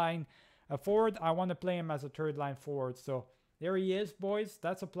 3rd line forward. I want to play him as a 3rd line forward, so... There he is, boys.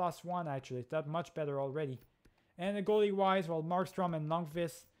 That's a +1, actually. That's much better already. And the goalie-wise, well, Markstrom and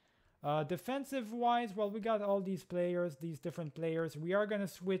Lundqvist. Defensive-wise, well, we got all these players, these different players. We are going to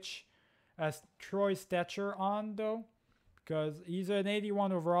switch as Troy Stetcher on, though, because he's an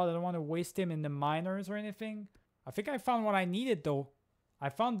 81 overall. I don't want to waste him in the minors or anything. I think I found what I needed, though. I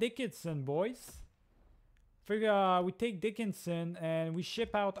found Dickinson, boys. Figure we take Dickinson and we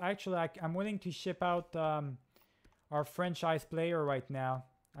ship out. Actually, I'm willing to ship out... our franchise player right now.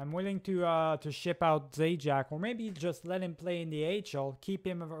 I'm willing to ship out Zajac, or maybe just let him play in the AHL, keep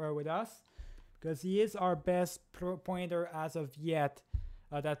him with us, because he is our best pointer as of yet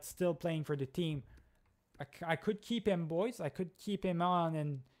that's still playing for the team. I could keep him, boys. I could keep him on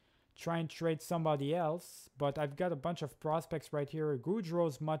and try and trade somebody else, but I've got a bunch of prospects right here.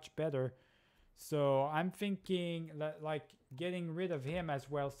 Goudreau's much better, so I'm thinking like getting rid of him as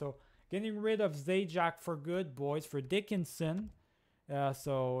well. So getting rid of Zajac for good, boys, for Dickinson.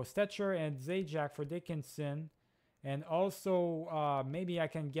 So Stetcher and Zajac for Dickinson. And also maybe I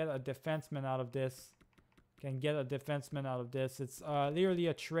can get a defenseman out of this. It's literally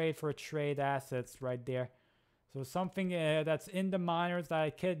a trade for trade assets right there. So something that's in the minors that I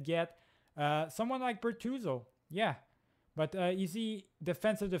could get. Someone like Bertuzzo. Yeah. But easy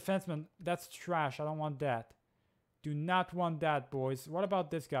defensive defenseman, that's trash. I don't want that. Do not want that, boys. What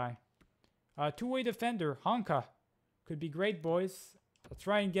about this guy? Two-way defender, Honka. Could be great, boys. Let's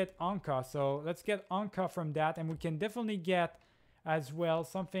try and get Honka. So let's get Honka from that. And we can definitely get as well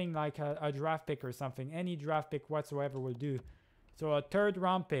something like a draft pick or something. Any draft pick whatsoever will do. So a 3rd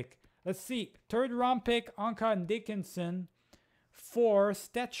round pick. Let's see. 3rd round pick, Honka and Dickinson for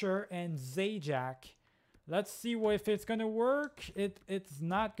Stetcher and Zajac. Let's see if it's going to work. It's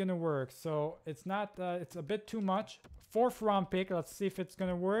not going to work. So it's not. It's a bit too much. 4th round pick. Let's see if it's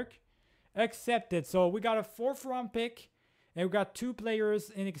going to work. Accepted. So we got a 4th round pick, and we got 2 players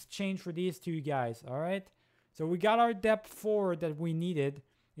in exchange for these 2 guys. All right. So we got our depth forward that we needed.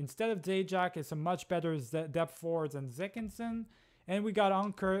 Instead of Zajac, it's a much better depth forward than Dickinson. And we got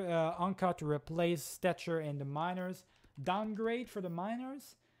Anka to replace Stetcher in the minors. Downgrade for the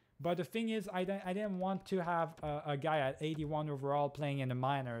minors. But the thing is, I didn't want to have a guy at 81 overall playing in the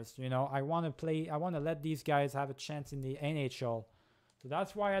minors. You know, I want to let these guys have a chance in the NHL. So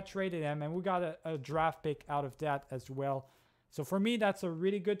that's why I traded him, and we got a draft pick out of that as well. So for me, that's a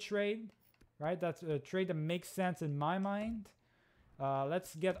really good trade, right? That's a trade that makes sense in my mind.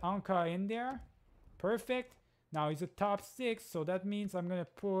 Let's get Anka in there. Perfect. Now he's a top 6, so that means I'm going to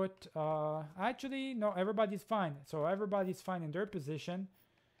put... actually, no, everybody's fine. So everybody's fine in their position.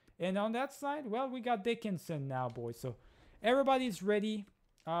 And on that side, well, we got Dickinson now, boys. So everybody's ready.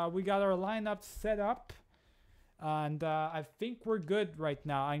 We got our lineup set up. And I think we're good right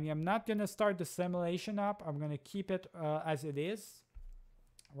now. I'm not going to start the simulation up. I'm going to keep it as it is.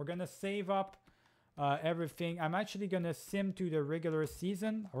 We're going to save up everything. I'm actually going to sim to the regular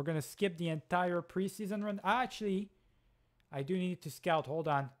season. We're going to skip the entire preseason run. Actually, I do need to scout. Hold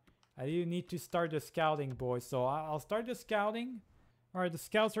on. I do need to start the scouting, boys. So I'll start the scouting. All right, the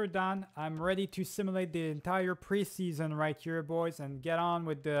scouts are done. I'm ready to simulate the entire preseason right here, boys, and get on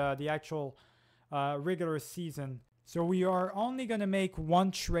with the actual regular season. So we are only going to make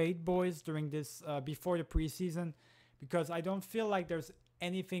one trade, boys, during this before the preseason, because I don't feel like there's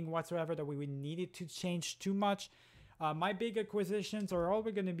anything whatsoever that we needed to change too much. My big acquisitions are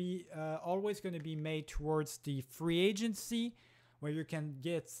always going to be made towards the free agency, where you can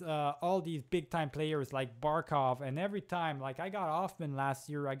get all these big time players like Barkov. And every time, like I got Hoffman last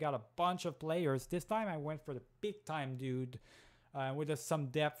year, I got a bunch of players. This time I went for the big time dude. With some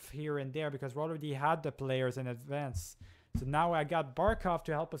depth here and there, because we already had the players in advance. So now I got Barkov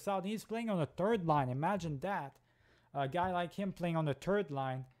to help us out. He's playing on the 3rd line. Imagine that. A guy like him playing on the 3rd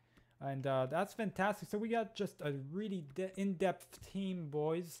line. And that's fantastic. So we got just a really in-depth team,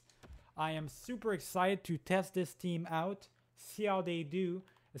 boys. I am super excited to test this team out. See how they do.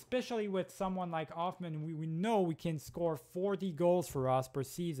 Especially with someone like Hoffman. We know we can score 40 goals for us per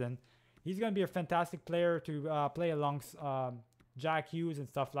season. He's going to be a fantastic player to play alongside Jack Hughes and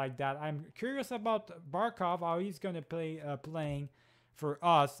stuff like that. I'm curious about Barkov, how he's going to play playing for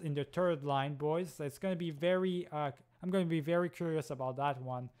us in the 3rd line, boys. It's going to be very I'm going to be very curious about that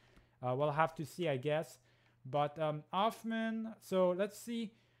one. We'll have to see, I guess. But Hoffman, so let's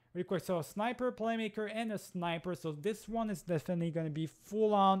see really quick. So a sniper, playmaker, and a sniper. So this one is definitely going to be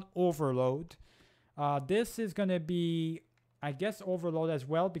full-on overload. This is going to be, I guess, overload as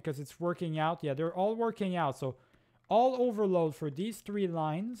well, because it's working out. Yeah, they're all working out. So all overload for these 3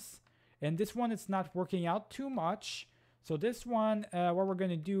 lines. And this one, it's not working out too much. So this one, what we're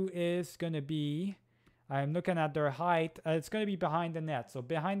going to do is going to be, I'm looking at their height. It's going to be behind the net. So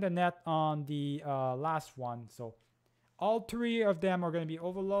behind the net on the last one. So all 3 of them are going to be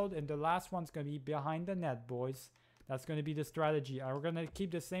overload. And the last one's going to be behind the net, boys. That's going to be the strategy. We're going to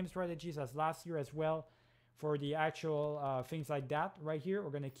keep the same strategies as last year as well for the actual things like that right here. We're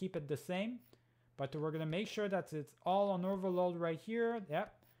going to keep it the same. But we're going to make sure that it's all on overload right here.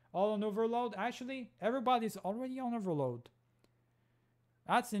 Yep. All on overload. Actually, everybody's already on overload.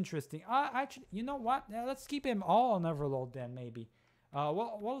 That's interesting. Actually, you know what? Let's keep him all on overload then, maybe.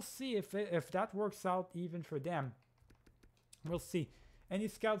 We'll see if that works out even for them. We'll see. Any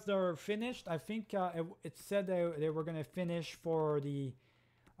scouts that are finished? I think it said they were going to finish for the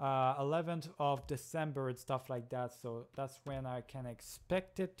 11th of December and stuff like that. So that's when I can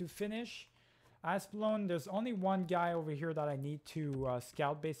expect it to finish. Asplone, there's only one guy over here that I need to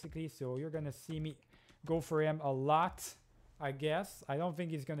scout, basically. So you're going to see me go for him a lot, I guess. I don't think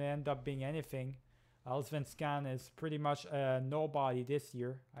he's going to end up being anything. Allsvenskan is pretty much nobody this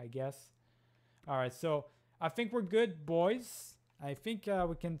year, I guess. All right, so I think we're good, boys. I think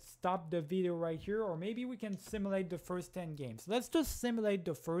we can stop the video right here, or maybe we can simulate the first 10 games. Let's just simulate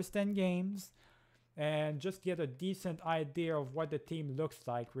the first 10 games and just get a decent idea of what the team looks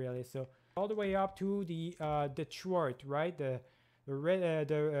like, really. So all the way up to the Detroit, right? The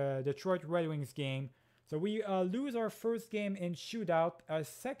Detroit Red Wings game. So we lose our first game in shootout. Our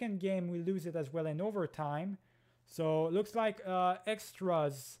second game, we lose it as well in overtime. So it looks like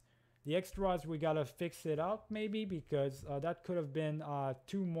extras. The extras, we got to fix it up maybe, because that could have been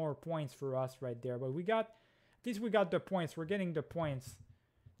 2 more points for us right there. But we got, at least we got the points. We're getting the points.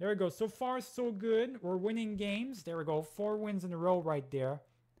 There we go. So far, so good. We're winning games. There we go. 4 wins in a row right there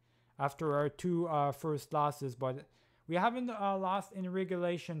after our 2 first losses. But we haven't lost in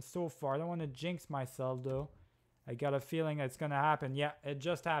regulation so far. I don't want to jinx myself, though. I got a feeling it's going to happen. Yeah, it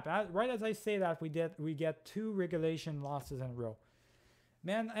just happened. Right as I say that, we get 2 regulation losses in a row.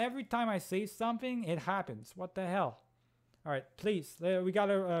 Man, every time I say something, it happens. What the hell? All right, please. We got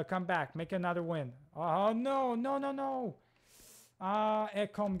to come back. Make another win. Oh, no, no, no, no.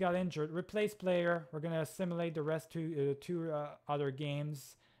 Ekholm got injured. Replace player. We're gonna simulate the rest two other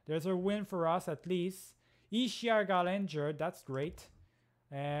games. There's a win for us at least. Ishiar got injured. That's great.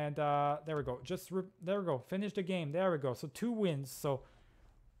 And there we go. There we go. Finish the game. There we go. So 2 wins. So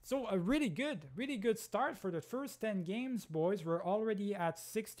a really good start for the first 10 games, boys. We're already at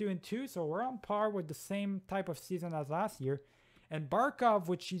 6-2-2. So we're on par with the same type of season as last year. And Barkov,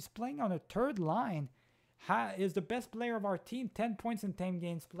 which he's playing on a 3rd line, is the best player of our team. 10 points in 10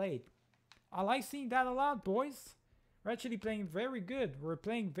 games played. I like seeing that a lot, boys. We're actually playing very good. We're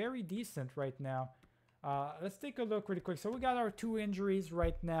playing very decent right now. Let's take a look really quick. So we got our 2 injuries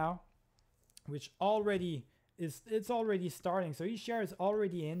right now, which it's already starting. So Ishiar is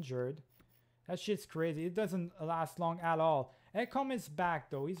already injured. That shit's crazy. It doesn't last long at all. Ekholm is back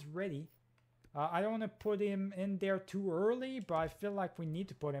though. He's ready. I don't want to put him in there too early, but I feel like we need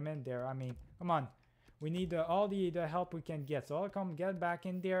to put him in there. I mean, come on. We need all the help we can get. So I'll come get back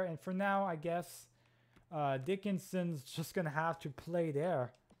in there. And for now, I guess Dickinson's just going to have to play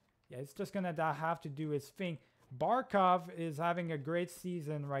there. Yeah, it's just going to have to do his thing. Barkov is having a great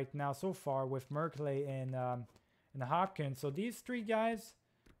season right now so far with Merkley and Hopkins. So these 3 guys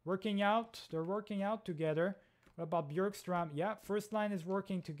working out. They're working out together. What about Bjorkström? Yeah, first line is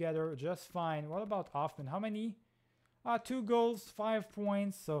working together just fine. What about Hoffman? How many? 2 goals, 5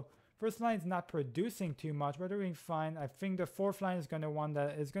 points. So first line is not producing too much. We're doing fine. I think the 4th line is going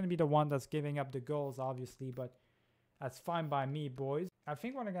to be the one that's giving up the goals, obviously, but that's fine by me, boys. I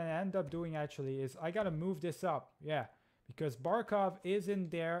think what I'm going to end up doing actually is I got to move this up. Yeah, because Barkov is in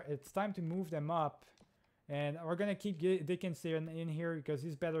there. It's time to move them up. And we're going to keep Dickinson in here because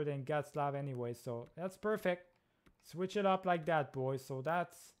he's better than Gatslav anyway. So that's perfect. Switch it up like that, boys. So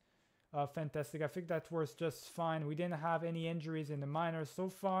that's fantastic. I think that works just fine. We didn't have any injuries in the minors so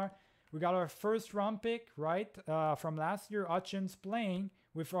far. We got our 1st round pick, right, from last year, Hutchins, playing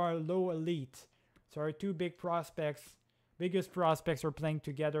with our low elite. So our 2 biggest prospects are playing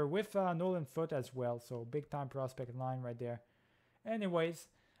together with Nolan Foote as well. So big time prospect line right there. Anyways,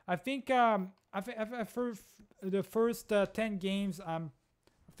 I think for the first 10 games, I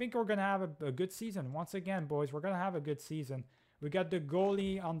think we're going to have a good season. Once again, boys, we're going to have a good season. We got the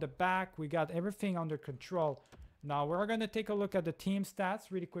goalie on the back. We got everything under control. Now we're going to take a look at the team stats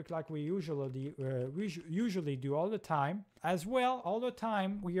really quick like we usually do all the time. As well, all the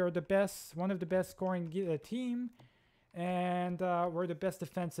time, we are the best, one of the best scoring team. And we're the best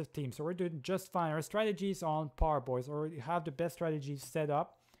defensive team. So we're doing just fine. Our strategy is on par, boys. We already have the best strategies set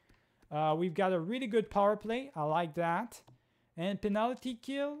up. We've got a really good power play. I like that. And penalty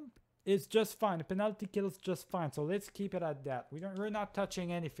kill is just fine. The penalty kill is just fine. So let's keep it at that. We're not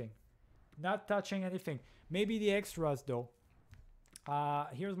touching anything. Not touching anything. Maybe the extras though.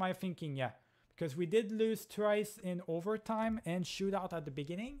 Here's my thinking, yeah. Because we did lose twice in overtime and shootout at the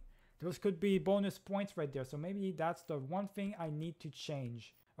beginning. Those could be bonus points right there. So maybe that's the one thing I need to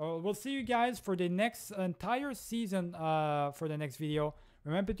change. We'll see you guys for the next entire season for the next video.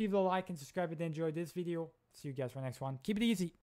 Remember to leave a like and subscribe if you enjoyed this video. See you guys for the next one. Keep it easy.